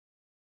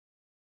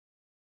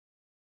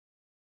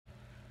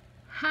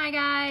Hi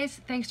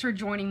guys, thanks for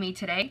joining me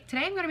today.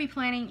 Today I'm going to be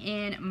planning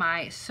in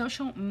my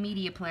social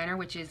media planner,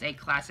 which is a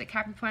classic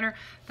happy planner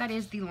that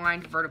is the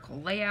lined vertical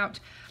layout.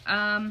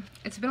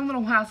 It's been a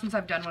little while since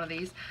I've done one of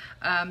these.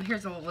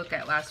 Here's a look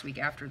at last week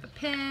after the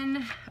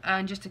pin,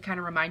 just to kind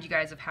of remind you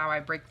guys of how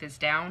I break this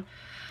down.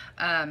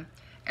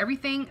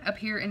 Everything up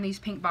here in these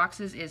pink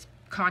boxes is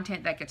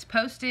content that gets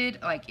posted,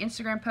 like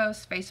Instagram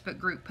posts, Facebook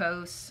group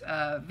posts,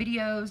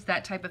 videos,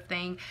 that type of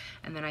thing.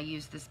 And then I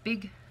use this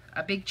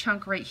a big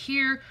chunk right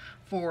here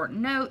for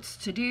notes,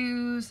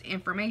 to-dos,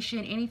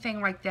 information, anything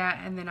like that.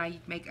 And then I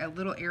make a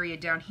little area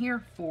down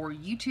here for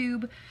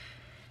YouTube.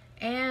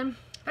 And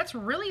that's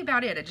really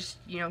about it. I just,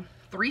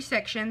 3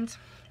 sections.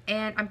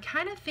 And I'm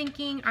kind of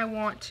thinking I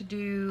want to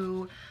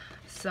do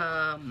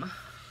some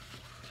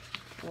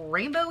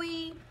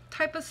rainbowy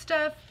type of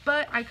stuff,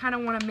 but I kind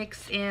of want to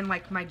mix in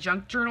like my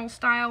junk journal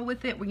style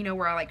with it,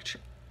 where I like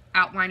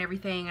outline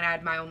everything and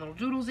add my own little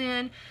doodles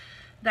in,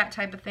 that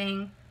type of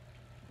thing.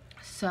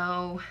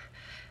 So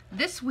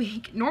this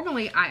week,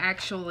 normally I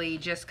actually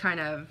just kind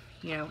of,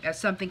 as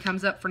something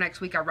comes up for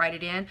next week, I write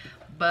it in,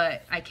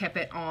 but I kept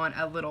it on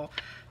a little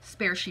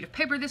spare sheet of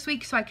paper this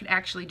week so I could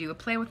actually do a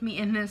plan with me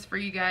in this for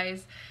you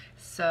guys.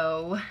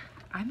 So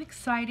I'm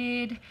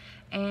excited,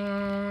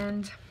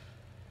 and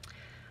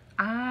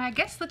I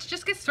guess let's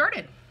just get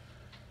started.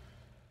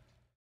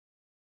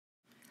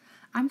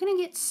 I'm going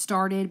to get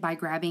started by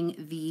grabbing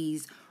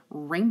these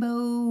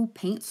rainbow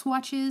paint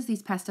swatches,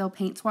 these pastel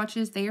paint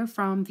swatches. They are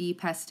from the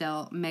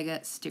Pastel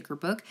Mega Sticker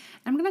Book.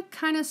 I'm going to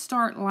kind of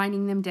start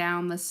lining them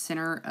down the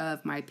center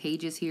of my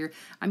pages here.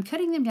 I'm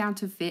cutting them down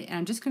to fit, and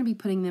I'm just going to be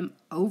putting them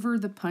over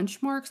the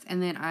punch marks,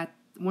 and then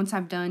once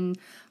I've done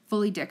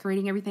fully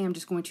decorating everything, I'm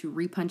just going to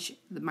repunch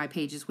my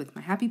pages with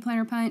my Happy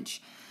Planner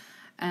punch.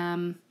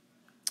 I'm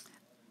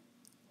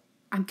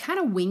kind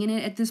of winging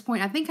it at this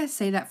point. I think I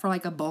say that for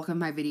like a bulk of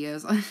my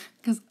videos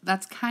because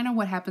that's kind of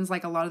what happens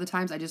like a lot of the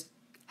times. I just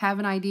have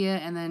an idea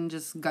and then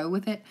just go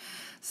with it.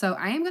 So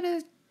I am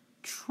going to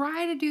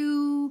try to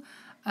do,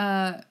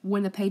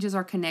 when the pages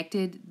are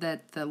connected,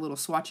 that the little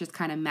swatches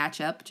kind of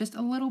match up just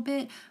a little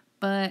bit.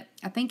 But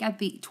I think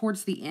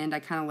towards the end,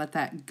 I kind of let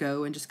that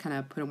go and just kind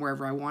of put them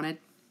wherever I wanted.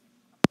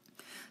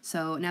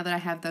 So now that I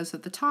have those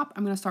at the top,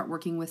 I'm going to start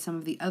working with some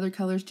of the other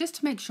colors just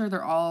to make sure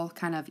they're all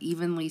kind of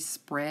evenly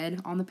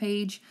spread on the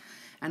page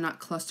and not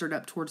clustered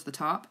up towards the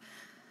top.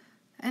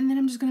 And then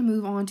I'm just going to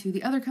move on to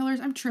the other colors.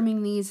 I'm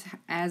trimming these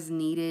as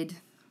needed.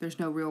 There's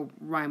no real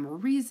rhyme or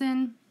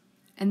reason.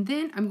 And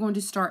then I'm going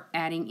to start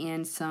adding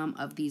in some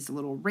of these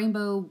little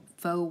rainbow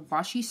faux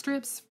washi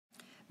strips.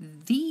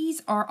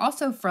 These are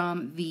also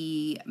from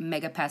the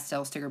Mega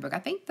Pastel Sticker Book. I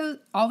think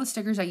all the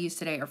stickers I use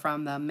today are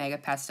from the Mega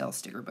Pastel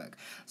Sticker Book.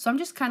 So I'm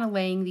just kind of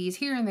laying these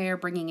here and there,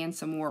 bringing in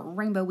some more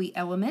rainbowy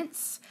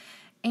elements.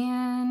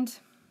 And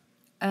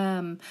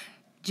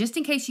just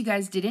in case you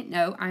guys didn't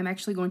know, I'm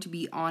actually going to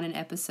be on an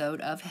episode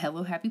of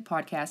Hello Happy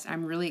Podcast.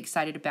 I'm really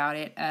excited about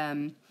it.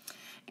 And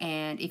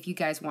if you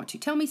guys want to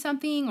tell me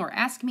something or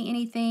ask me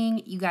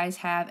anything, you guys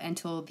have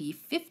until the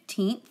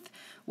 15th,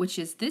 which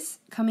is this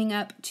coming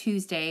up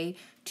Tuesday,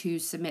 to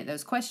submit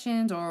those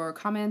questions or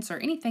comments or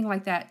anything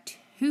like that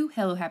to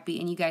Hello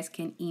Happy, and you guys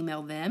can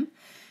email them.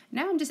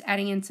 Now I'm just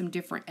adding in some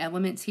different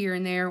elements here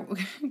and there.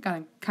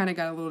 kind of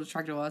got a little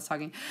distracted while I was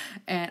talking.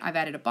 And I've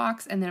added a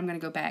box, and then I'm going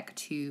to go back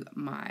to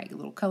my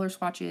little color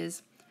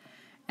swatches.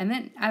 And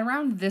then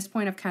around this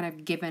point, I've kind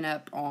of given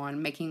up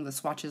on making the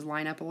swatches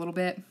line up a little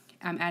bit.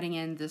 I'm adding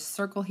in this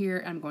circle here,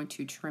 and I'm going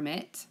to trim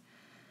it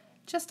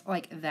just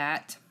like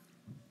that.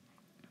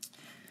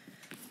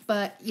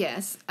 But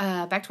yes,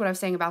 back to what I was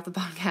saying about the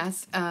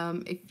podcast.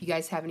 If you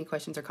guys have any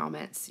questions or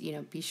comments,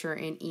 be sure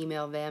and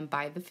email them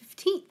by the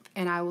 15th.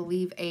 And I will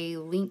leave a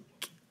link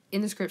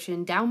in the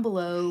description down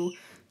below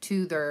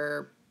to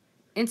their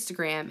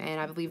Instagram. And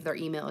I believe their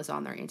email is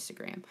on their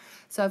Instagram.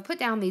 So I've put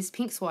down these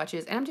pink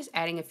swatches, and I'm just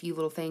adding a few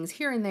little things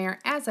here and there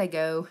as I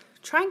go,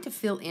 trying to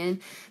fill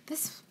in.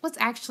 This was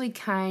actually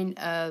kind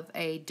of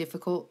a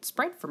difficult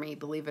spread for me,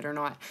 believe it or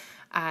not.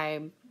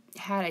 I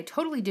had a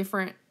totally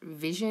different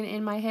vision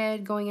in my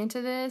head going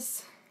into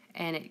this,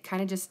 and it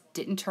kind of just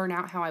didn't turn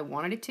out how I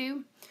wanted it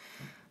to.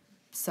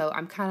 So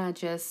I'm kind of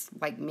just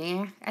like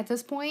meh at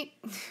this point,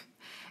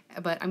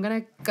 but I'm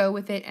going to go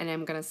with it, and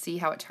I'm going to see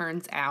how it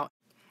turns out.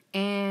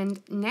 And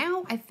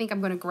now I think I'm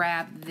going to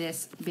grab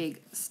this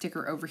big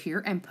sticker over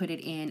here and put it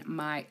in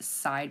my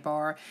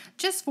sidebar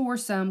just for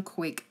some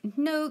quick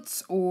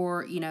notes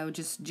or,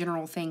 just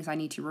general things I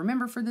need to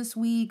remember for this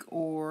week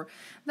or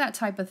that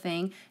type of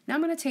thing. Now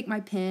I'm going to take my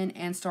pen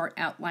and start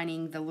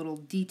outlining the little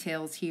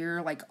details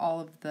here, like all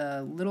of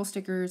the little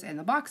stickers and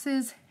the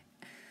boxes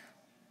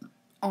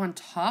on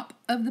top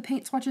of the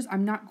paint swatches.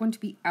 I'm not going to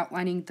be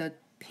outlining the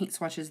paint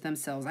swatches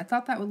themselves. I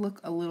thought that would look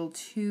a little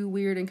too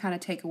weird and kind of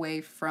take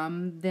away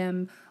from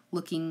them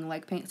looking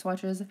like paint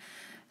swatches.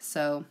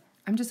 So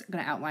I'm just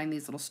going to outline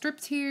these little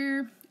strips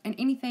here and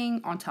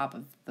anything on top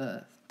of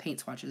the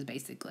paint swatches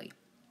basically.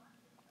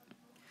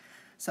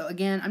 So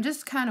again, I'm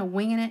just kind of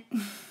winging it.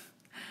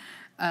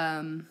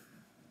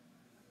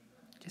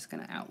 Just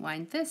going to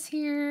outline this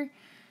here.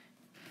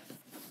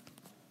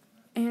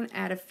 and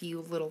add a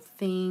few little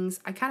things.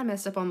 I kind of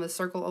messed up on the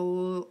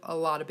circle a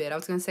lot of bit. I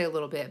was going to say a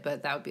little bit,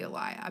 but that would be a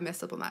lie. I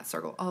messed up on that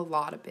circle a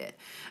lot of bit.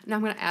 Now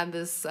I'm going to add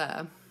this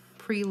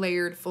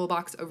pre-layered full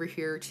box over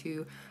here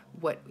to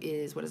what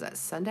is that,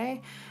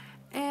 Sunday?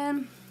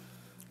 And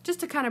just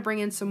to kind of bring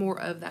in some more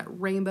of that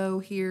rainbow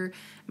here,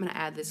 I'm going to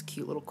add this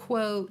cute little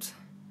quote.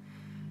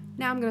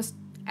 Now I'm going to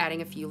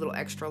adding a few little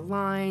extra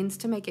lines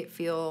to make it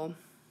feel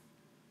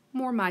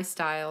more my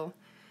style.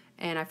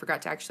 And I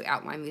forgot to actually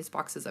outline these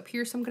boxes up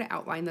here, so I'm going to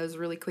outline those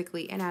really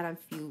quickly and add a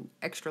few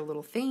extra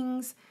little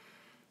things.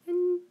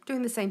 And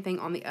doing the same thing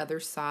on the other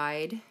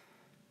side.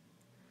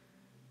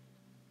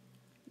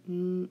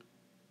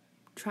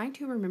 Trying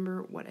to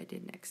remember what I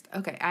did next.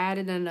 Okay, I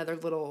added another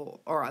little,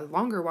 or a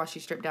longer washi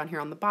strip down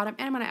here on the bottom,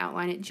 and I'm going to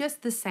outline it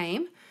just the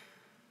same.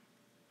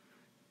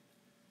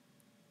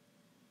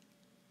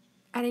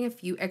 Adding a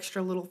few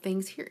extra little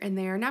things here and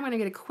there. Now I'm going to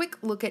get a quick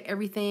look at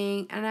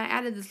everything, and I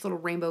added this little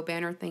rainbow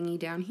banner thingy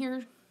down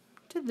here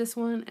to this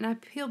one, and I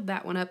peeled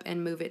that one up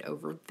and move it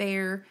over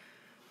there.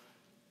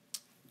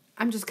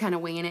 I'm just kind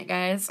of winging it,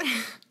 guys.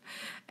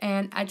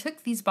 And I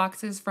took these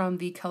boxes from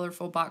the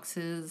Colorful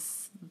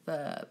Boxes,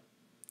 the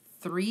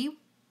 3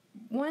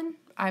 one,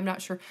 I'm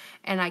not sure,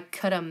 and I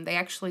cut them. They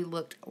actually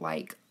looked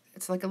like,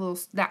 it's like a little,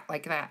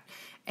 like that.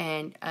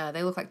 And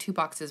they look like 2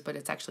 boxes, but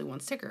it's actually 1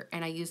 sticker.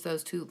 And I use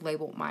those to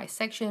label my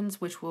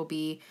sections, which will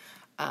be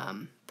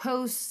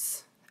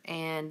posts,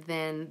 and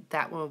then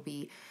that will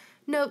be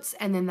notes,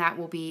 and then that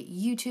will be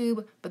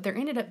YouTube. But there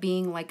ended up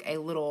being like a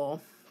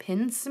little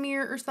pin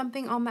smear or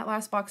something on that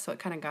last box, so it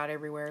kind of got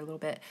everywhere a little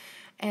bit.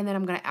 And then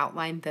I'm going to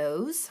outline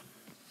those,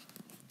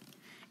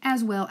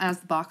 as well as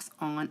the box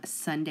on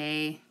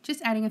Sunday,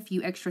 just adding a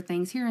few extra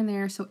things here and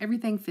there so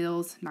everything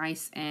feels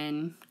nice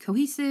and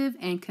cohesive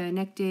and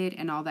connected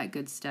and all that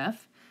good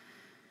stuff.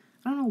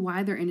 I don't know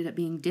why there ended up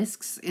being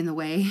discs in the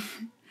way.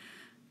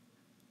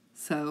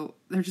 So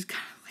they're just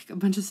kind of like a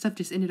bunch of stuff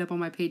just ended up on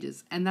my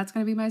pages. And that's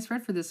going to be my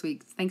spread for this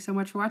week. Thanks so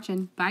much for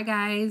watching. Bye,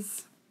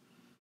 guys.